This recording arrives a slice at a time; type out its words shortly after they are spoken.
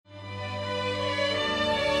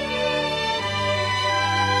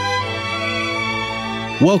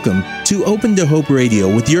Welcome to Open to Hope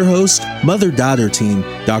Radio with your host, mother-daughter team,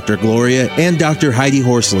 Dr. Gloria and Dr. Heidi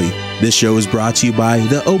Horsley. This show is brought to you by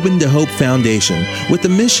the Open to Hope Foundation with the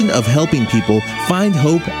mission of helping people find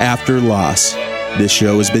hope after loss. This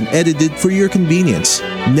show has been edited for your convenience.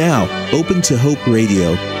 Now, Open to Hope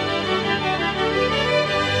Radio.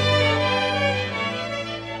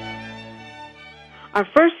 Our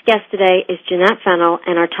first guest today is Janette Fennell,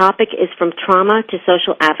 and our topic is From Trauma to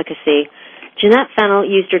Social Advocacy. Janette Fennell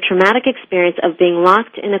used her traumatic experience of being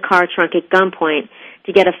locked in a car trunk at gunpoint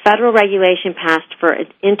to get a federal regulation passed for an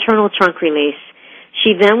internal trunk release.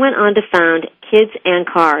 She then went on to found Kids and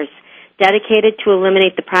Cars, dedicated to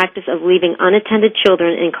eliminate the practice of leaving unattended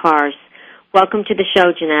children in cars. Welcome to the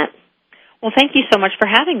show, Janette. Well, thank you so much for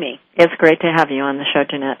having me. It's great to have you on the show,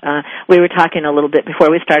 Janette. We were talking a little bit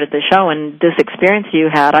before we started the show, and this experience you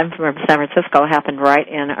had, I'm from San Francisco, happened right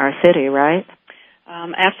in our city, right?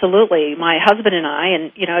 Absolutely. My husband and I,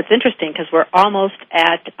 and, you know, it's interesting because we're almost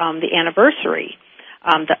at the anniversary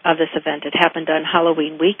of this event. It happened on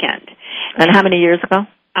Halloween weekend. And how many years ago?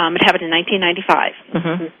 It happened in 1995.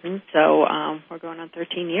 Mm-hmm. So we're going on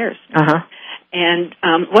 13 years. Uh-huh. And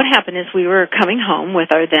what happened is we were coming home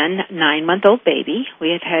with our then 9-month-old baby.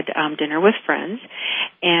 We had dinner with friends.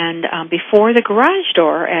 And before the garage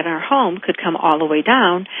door at our home could come all the way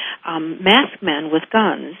down, masked men with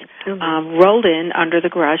guns rolled in under the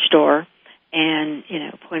garage door and, you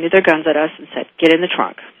know, pointed their guns at us and said, "Get in the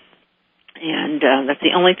trunk." And that's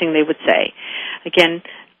the only thing they would say. Again,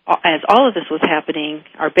 as all of this was happening,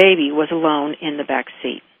 our baby was alone in the back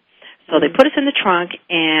seat. So they put us in the trunk,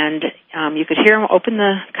 and you could hear them open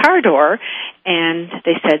the car door, and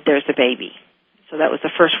they said, "There's a baby." So that was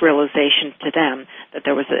the first realization to them that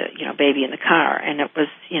there was a baby in the car, and it was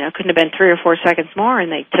couldn't have been 3 or 4 seconds more,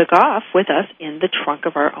 and they took off with us in the trunk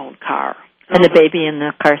of our own car. And the baby in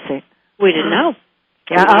the car seat. We didn't know.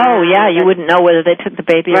 Yeah. Oh, yeah. You wouldn't know whether they took the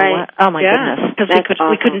baby or what. Oh, my goodness. Because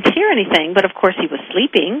we couldn't hear anything, but of course he was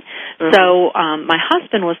sleeping. Mm-hmm. So my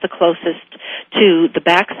husband was the closest to the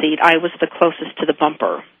back seat. I was the closest to the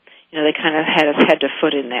bumper. You know, they kind of had us head to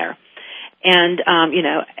foot in there. And,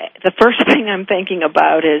 the first thing I'm thinking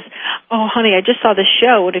about is, oh, honey, I just saw this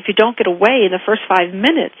show, and if you don't get away in the first 5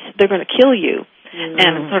 minutes, they're going to kill you. Mm-hmm.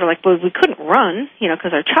 And it's sort of like, well, we couldn't run,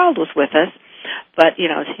 because our child was with us. But,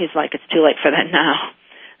 he's like, it's too late for that now.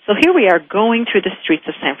 So here we are going through the streets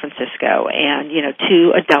of San Francisco and,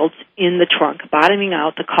 2 adults in the trunk bottoming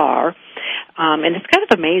out the car. And it's kind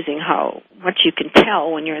of amazing how much you can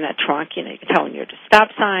tell when you're in that trunk. You can tell when you're at a stop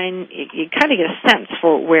sign. You kind of get a sense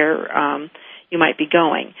for where you might be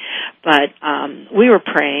going. But we were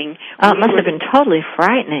praying. It must have been totally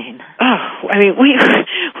frightening. Oh, I mean,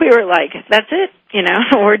 we were like, that's it,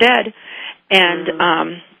 we're dead.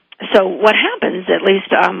 And so what happens, at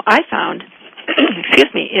least I found,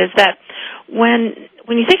 excuse me, is that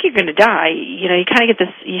when you think you're going to die, you kind of get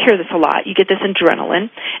this, you hear this a lot, you get this adrenaline,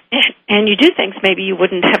 and you do things maybe you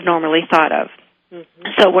wouldn't have normally thought of. Mm-hmm.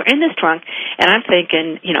 So we're in this trunk, and I'm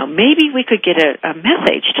thinking, maybe we could get a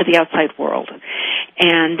message to the outside world.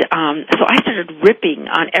 And so I started ripping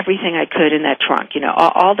on everything I could in that trunk,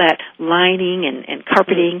 all that lining and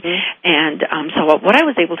carpeting. Mm-hmm. And so what I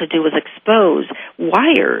was able to do was expose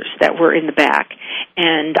wires that were in the back.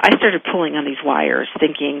 And I started pulling on these wires,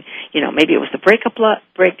 thinking, maybe it was the backup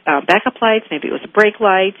lights, maybe it was the brake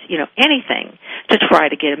lights, anything to try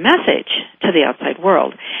to get a message to the outside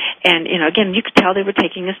world. And, again, you could tell they were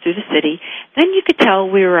taking us through the city. Then you could tell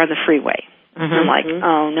we were on the freeway. Mm-hmm. I'm like,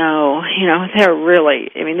 oh, no, they're really,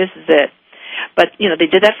 this is it. But, they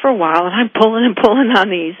did that for a while, and I'm pulling on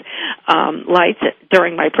these lights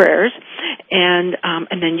during my prayers. And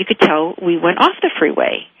then you could tell we went off the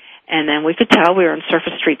freeway. And then we could tell we were on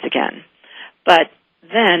surface streets again. But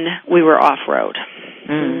then we were off-road,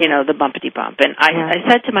 the bumpity-bump. And I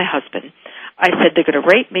said to my husband, I said, they're going to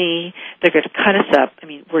rape me, they're going to cut us up,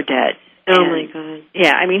 we're dead. Oh, my God.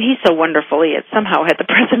 Yeah, he's so wonderful. He had somehow had the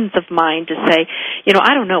presence of mind to say,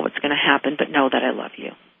 I don't know what's going to happen, but know that I love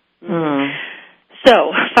you. Mm.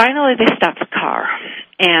 So finally they stopped the car,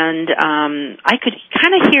 and I could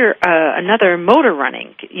kind of hear another motor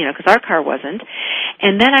running, because our car wasn't.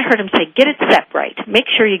 And then I heard him say, "Get it set right. Make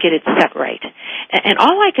sure you get it set right." And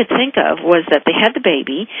all I could think of was that they had the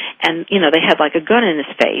baby, and, they had like a gun in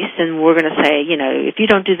his face, and we're going to say, if you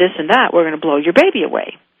don't do this and that, we're going to blow your baby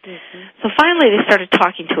away. Mm-hmm. So finally they started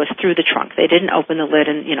talking to us through the trunk. They didn't open the lid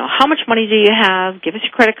and, how much money do you have? Give us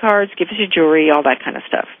your credit cards, give us your jewelry, all that kind of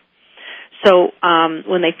stuff. So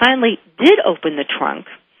when they finally did open the trunk,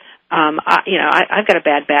 I've got a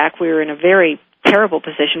bad back. We were in a very terrible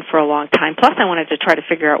position for a long time. Plus, I wanted to try to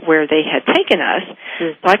figure out where they had taken us.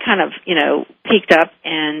 So I kind of, peeked up,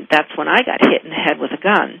 and that's when I got hit in the head with a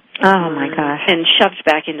gun. Oh, my gosh. And shoved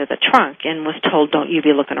back into the trunk and was told, don't you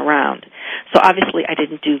be looking around. So obviously I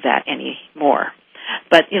didn't do that anymore.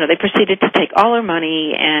 But, they proceeded to take all our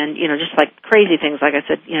money and, just like crazy things. Like I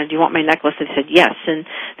said, do you want my necklace? They said, yes. And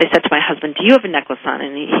they said to my husband, do you have a necklace on?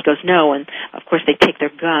 And he goes, no. And, of course, they take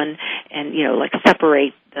their gun and,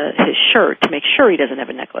 separate his shirt to make sure he doesn't have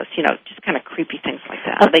a necklace, just kind of creepy things like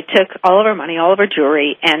that. So they took all of our money, all of our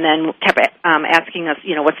jewelry, and then kept asking us,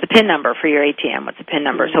 what's the PIN number for your ATM? What's the PIN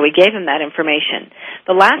number? So we gave them that information.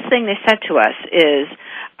 The last thing they said to us is,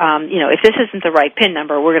 if this isn't the right PIN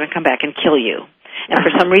number, we're going to come back and kill you. And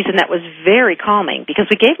for some reason, that was very calming because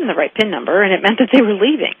we gave them the right PIN number, and it meant that they were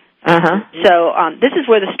leaving. So this is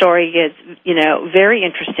where the story gets, very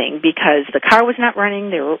interesting because the car was not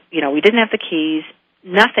running. There were, we didn't have the keys.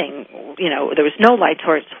 Nothing, there was no light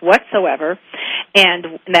source whatsoever. And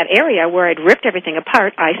in that area where I'd ripped everything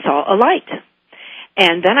apart, I saw a light.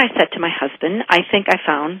 And then I said to my husband, I think I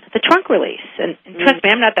found the trunk release. And trust me,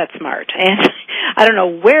 I'm not that smart. And I don't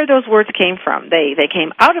know where those words came from. They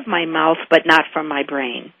came out of my mouth, but not from my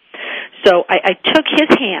brain. So I took his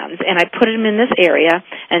hands and I put him in this area,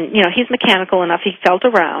 and, he's mechanical enough, he felt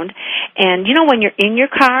around. And, when you're in your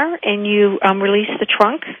car and you release the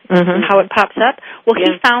trunk, how it pops up? Well, he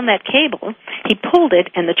found that cable, he pulled it,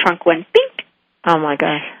 and the trunk went bink. Oh, my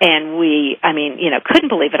gosh. And we, couldn't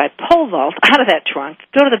believe it. I pole vault out of that trunk,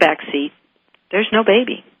 go to the back seat. There's no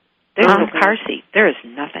baby. There's no car seat. There is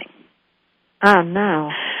nothing. Oh,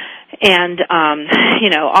 no. And,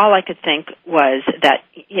 all I could think was that,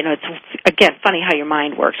 it's, again, funny how your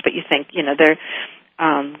mind works, but you think, they're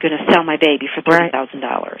going to sell my baby for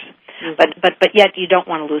 $30,000. But yet you don't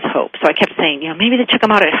want to lose hope. So I kept saying, maybe they took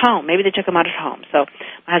him out at home. Maybe they took him out at home. So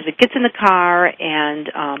my husband gets in the car, and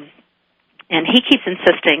he keeps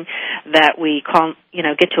insisting that we call,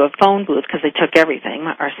 get to a phone booth because they took everything,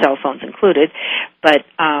 our cell phones included. But,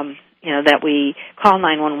 that we call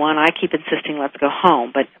 911. I keep insisting, let's go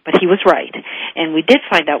home. But he was right. And we did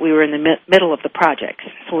find out we were in the middle of the project,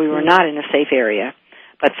 so we were not in a safe area.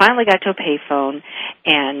 But finally got to a payphone,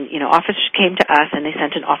 and, officers came to us, and they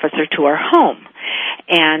sent an officer to our home.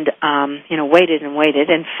 And, waited and waited.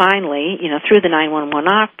 And finally, through the 911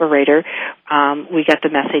 operator, we got the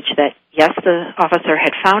message that, yes, the officer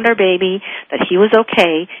had found our baby, that he was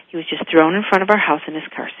okay. He was just thrown in front of our house in his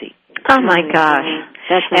car seat. Oh, my gosh.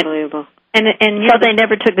 That's unbelievable. And so they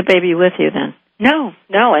never took the baby with you then? No,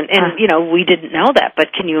 and we didn't know that.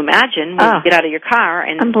 But can you imagine when you get out of your car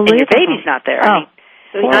and your baby's not there?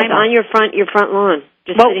 So I'm on your front lawn.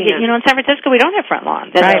 In San Francisco, we don't have front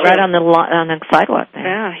lawns. Right on the sidewalk there.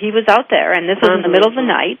 Yeah, he was out there, and this was in the middle of the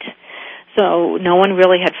night, so no one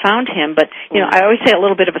really had found him. But, I always say a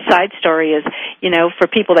little bit of a side story is, for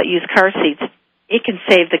people that use car seats, it can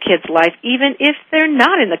save the kid's life even if they're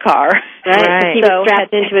not in the car. Right. He was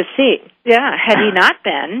strapped into a seat. Yeah, had he not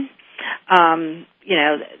been,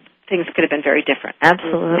 things could have been very different.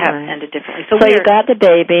 Absolutely. Have ended differently. So you got the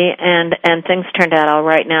baby, and things turned out all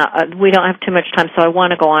right. Now, we don't have too much time, so I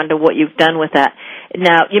want to go on to what you've done with that.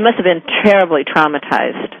 Now, you must have been terribly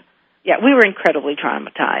traumatized. Yeah, we were incredibly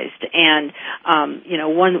traumatized. And,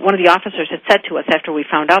 one of the officers had said to us after we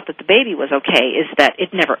found out that the baby was okay is that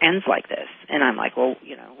it never ends like this. And I'm like, well,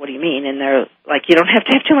 what do you mean? And they're like, you don't have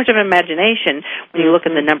to have too much of an imagination when you look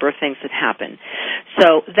at the number of things that happen.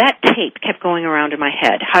 So that tape kept going around in my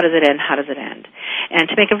head. How does it end? How does it end? And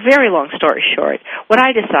to make a very long story short, what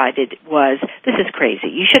I decided was, this is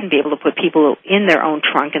crazy. You shouldn't be able to put people in their own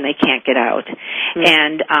trunk and they can't get out.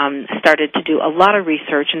 And started to do a lot of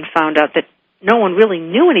research and found out that no one really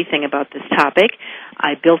knew anything about this topic.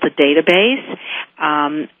 I built a database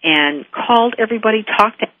and called everybody,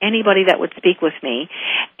 talked to anybody that would speak with me,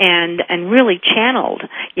 and really channeled,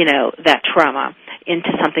 that trauma into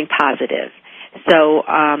something positive. So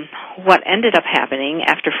what ended up happening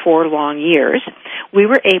after 4 long years, we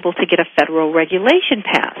were able to get a federal regulation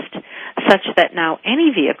passed such that now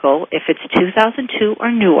any vehicle, if it's 2002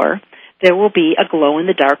 or newer, there will be a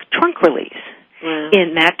glow-in-the-dark trunk release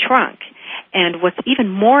in that trunk. And what's even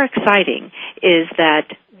more exciting is that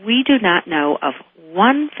we do not know of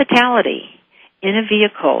one fatality in a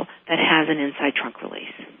vehicle that has an inside trunk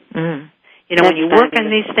release. When you work on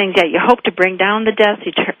these things, you hope to bring down the deaths,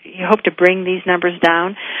 you hope to bring these numbers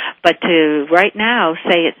down, but to right now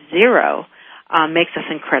say it's 0 makes us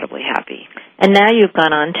incredibly happy. And now you've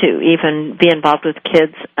gone on to even be involved with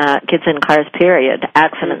kids in cars, period,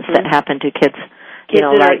 accidents that happen to kids,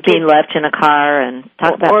 like being left in a car and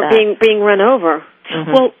talk about that. Or being run over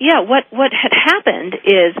Mm-hmm. Well, yeah, what had happened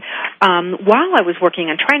is while I was working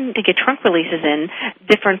on trying to get trunk releases in,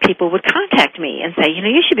 different people would contact me and say,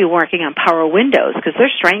 you should be working on power windows because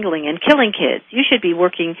they're strangling and killing kids. You should be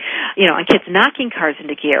working, on kids knocking cars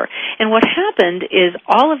into gear. And what happened is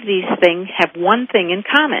all of these things have one thing in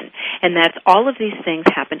common, and that's all of these things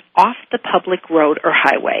happen off the public road or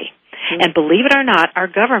highway. Mm-hmm. And believe it or not, our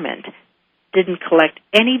government didn't collect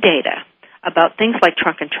any data about things like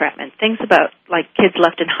trunk entrapment, things about like kids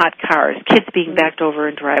left in hot cars, kids being backed over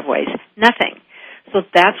in driveways, nothing. So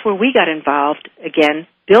that's where we got involved, again,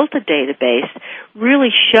 built a database, really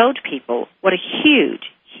showed people what a huge,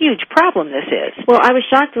 huge problem this is. Well, I was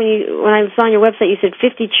shocked when I saw on your website you said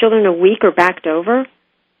 50 children a week are backed over.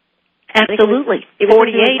 Absolutely. It was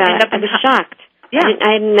 48 like end up in I was shocked. Yeah.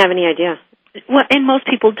 I didn't have any idea. Well, and most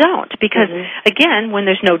people don't because, again, when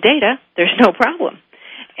there's no data, there's no problem.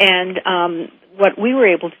 And what we were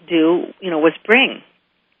able to do, was bring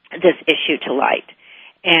this issue to light.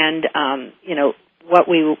 And, what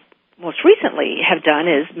we most recently have done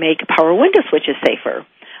is make power window switches safer.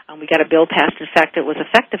 We got a bill passed. In fact, it was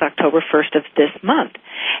effective October 1st of this month.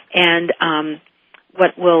 And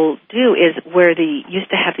what we'll do is where used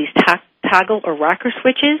to have these toggle or rocker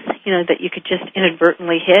switches, that you could just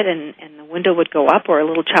inadvertently hit and the window would go up or a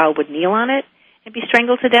little child would kneel on it and be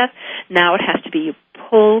strangled to death. Now it has to be you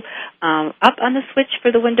pull up on the switch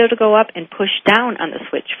for the window to go up and push down on the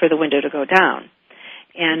switch for the window to go down.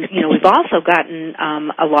 And, we've also gotten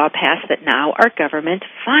a law passed that now our government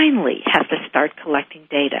finally has to start collecting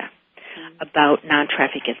data about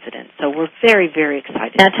non-traffic incidents. So we're very, very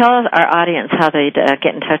excited. Now tell our audience how they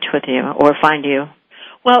get in touch with you or find you.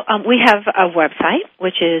 Well, we have a website,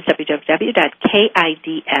 which is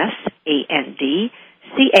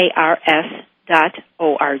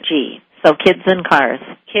www.kidscars.org. So Kids and Cars.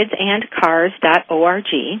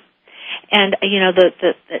 Kidsandcars.org. And,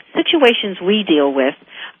 the situations we deal with,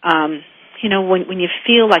 when you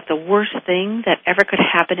feel like the worst thing that ever could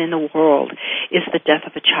happen in the world is the death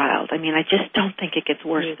of a child. I mean, I just don't think it gets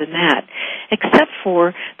worse than that, except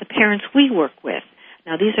for the parents we work with.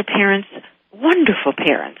 Now, these are parents, wonderful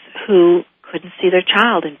parents, who couldn't see their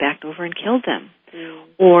child and backed over and killed them,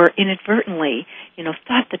 or inadvertently,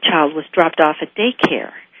 thought the child was dropped off at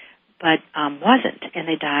daycare, but wasn't, and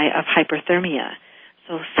they die of hyperthermia.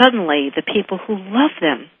 So suddenly, the people who love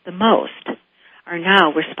them the most are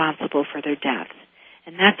now responsible for their deaths.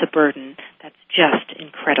 And that's a burden that's just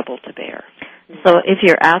incredible to bear. So if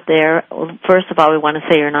you're out there, first of all, we want to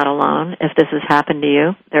say you're not alone. If this has happened to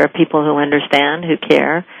you, there are people who understand, who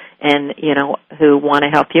care, and, who want to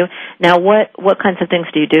help you. Now, what kinds of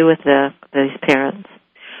things do you do with these parents?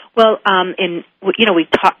 Well,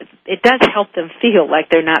 it does help them feel like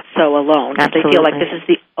they're not so alone. Absolutely. They feel like this is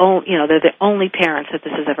they're the only parents that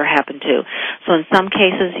this has ever happened to. So in some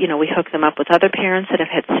cases, we hook them up with other parents that have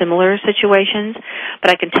had similar situations.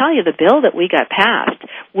 But I can tell you the bill that we got passed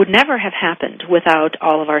would never have happened without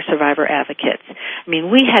all of our survivor advocates. I mean,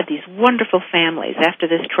 we had these wonderful families after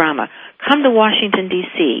this trauma come to Washington,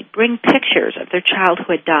 D.C., bring pictures of their child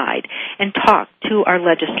who had died, and talk to our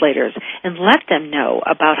legislators and let them know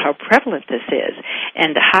about how prevalent this is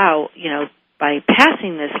and how, by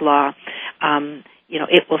passing this law,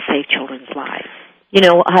 it will save children's lives.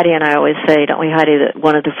 Heidi and I always say, don't we, Heidi, that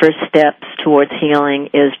one of the first steps towards healing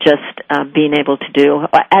is just being able to do,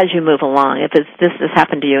 as you move along, if this has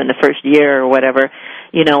happened to you in the first year or whatever,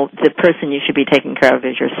 the person you should be taking care of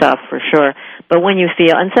is yourself for sure. But when you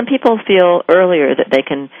feel, and some people feel earlier that they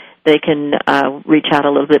can reach out a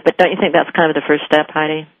little bit, but don't you think that's kind of the first step,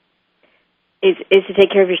 Heidi? Is to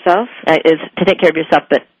take care of yourself? Is to take care of yourself,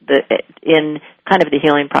 but in kind of the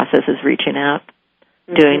healing process is reaching out.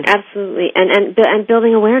 Absolutely, and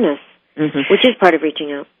building awareness, which is part of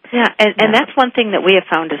reaching out. Yeah, and that's one thing that we have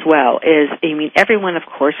found as well is, everyone, of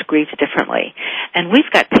course, grieves differently. And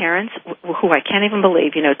we've got parents who I can't even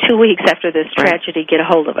believe, 2 weeks after this tragedy get a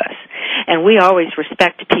hold of us. And we always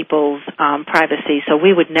respect people's privacy, so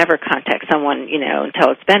we would never contact someone,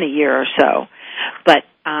 until it's been a year or so. But,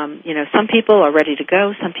 some people are ready to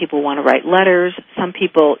go. Some people want to write letters. Some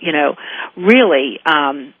people, really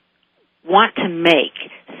want to make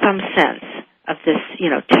some sense of this,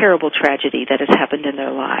 terrible tragedy that has happened in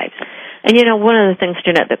their lives. And, one of the things,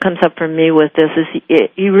 Janette, that comes up for me with this is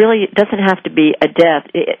it doesn't have to be a death.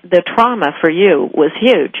 The trauma for you was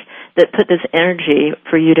huge that put this energy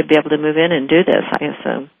for you to be able to move in and do this, I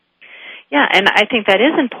assume. Yeah, and I think that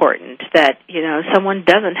is important, that, someone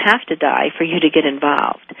doesn't have to die for you to get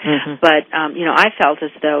involved. Mm-hmm. But, I felt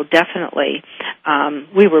as though definitely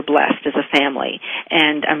we were blessed as a family.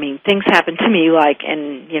 And, things happened to me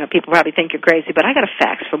and people probably think you're crazy, but I got a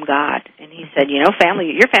fax from God. And he said, your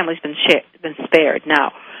family's been spared.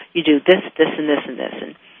 Now, you do this, this, and this, and this.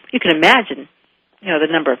 And you can imagine, the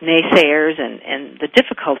number of naysayers and the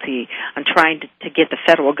difficulty on trying to get the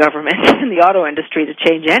federal government and the auto industry to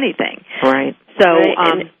change anything. Right. So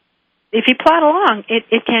if you plod along,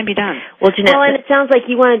 it can be done. Well, Janette, and it sounds like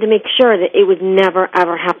you wanted to make sure that it would never,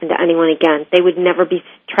 ever happen to anyone again. They would never be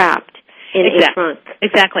trapped in a trunk.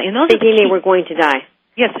 Exactly. And those thinking they were going to die.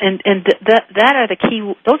 Yes, and that are the key.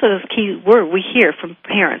 Those are those key words we hear from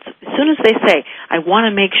parents. As soon as they say, "I want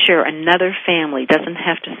to make sure another family doesn't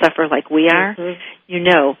have to suffer like we are,"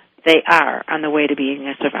 they are on the way to being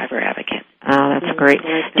a survivor advocate. Oh, that's great.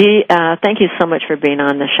 Dee, thank you so much for being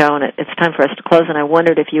on the show, and it's time for us to close. And I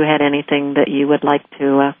wondered if you had anything that you would like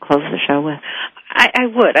to close the show with. I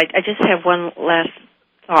would. I just have one last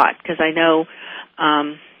thought, because I know,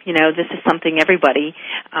 this is something everybody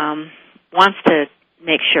wants to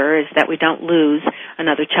make sure, is that we don't lose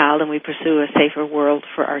another child and we pursue a safer world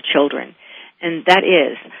for our children. And that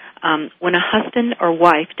is, when a husband or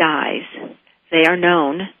wife dies, they are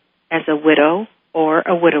known as a widow or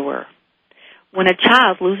a widower. When a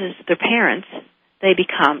child loses their parents, they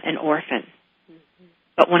become an orphan.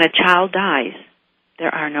 But when a child dies, there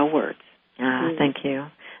are no words. Thank you.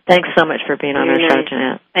 Thanks so much for being on our show,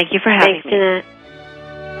 Janette. Thank you for having me. Janette.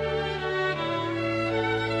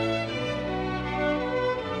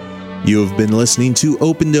 You have been listening to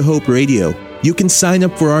Open to Hope Radio. You can sign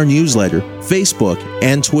up for our newsletter, Facebook,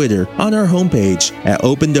 and Twitter on our homepage at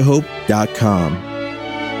opentohope.com.